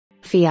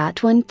Fiat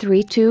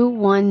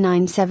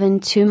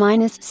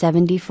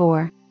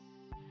 1321972-74.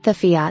 The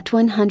Fiat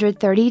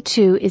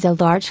 132 is a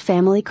large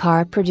family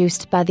car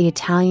produced by the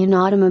Italian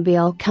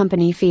automobile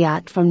company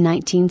Fiat from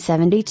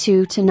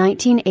 1972 to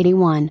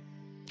 1981.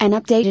 An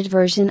updated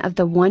version of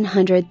the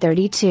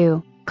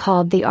 132,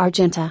 called the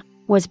Argenta,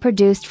 was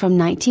produced from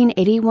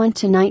 1981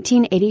 to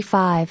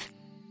 1985.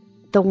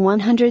 The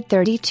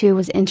 132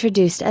 was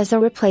introduced as a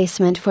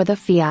replacement for the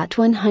Fiat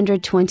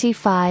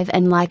 125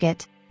 and, like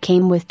it,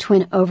 came with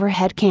twin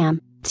overhead cam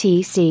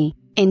 (TC)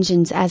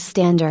 engines as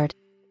standard.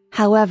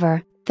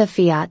 However, the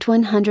Fiat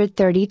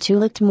 132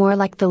 looked more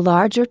like the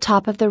larger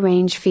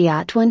top-of-the-range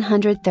Fiat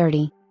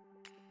 130.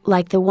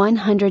 Like the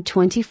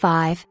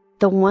 125,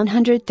 the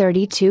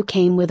 132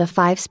 came with a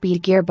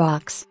 5-speed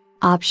gearbox,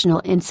 optional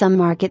in some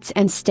markets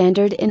and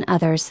standard in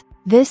others.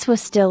 This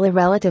was still a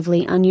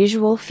relatively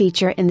unusual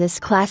feature in this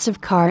class of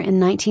car in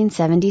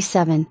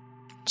 1977.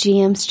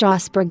 GM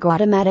Strasbourg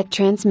automatic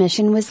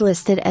transmission was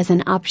listed as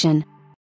an option,